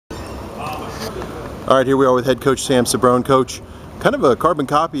All right, here we are with head coach Sam Cibrone. Coach, kind of a carbon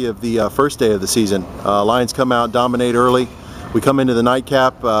copy of the first day of the season. Lions come out, dominate early. We come into the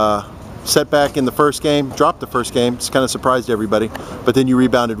nightcap, setback in the first game, dropped the first game. It's kind of surprised everybody, but then you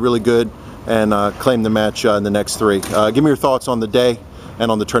rebounded really good and claimed the match in the next three. Give me your thoughts on the day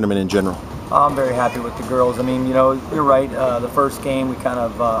and on the tournament in general. I'm very happy with the girls. I mean, you know, you're right. The first game we kind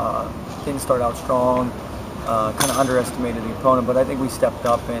of didn't start out strong, kind of underestimated the opponent, but I think we stepped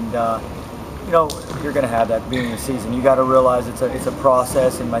up and you know, you're going to have that being the season. You got to realize it's a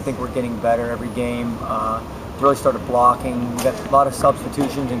process, and I think we're getting better every game. Really started blocking. We got a lot of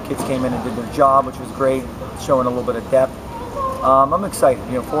substitutions, and kids came in and did their job, which was great, showing a little bit of depth. I'm excited.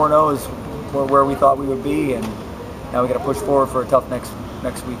 You know, 4-0 is where we thought we would be, and now we got to push forward for a tough next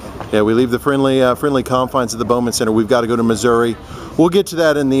weekend. Yeah, we leave the friendly confines of the Bowman Center. We've got to go to Missouri. We'll get to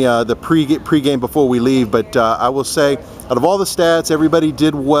that in the pregame before we leave. But I will say, out of all the stats, everybody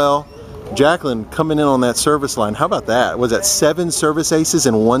did well. Jacqueline coming in on that service line. How about that? Was that 7 service aces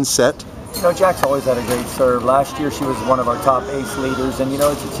in one set? You know, Jack's always had a great serve. Last year she was one of our top ace leaders, and you know,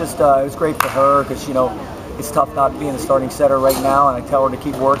 it's just it was great for her because, you know, it's tough not being the starting setter right now, and I tell her to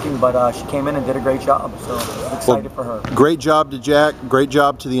keep working, but she came in and did a great job, so I'm excited for her. Great job to Jack, great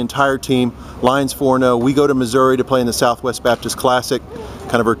job to the entire team. Lions 4-0. We go to Missouri to play in the Southwest Baptist Classic,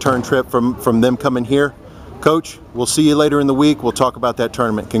 kind of a return trip from them coming here. Coach, we'll see you later in the week. We'll talk about that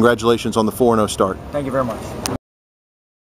tournament. Congratulations on the 4-0 start. Thank you very much.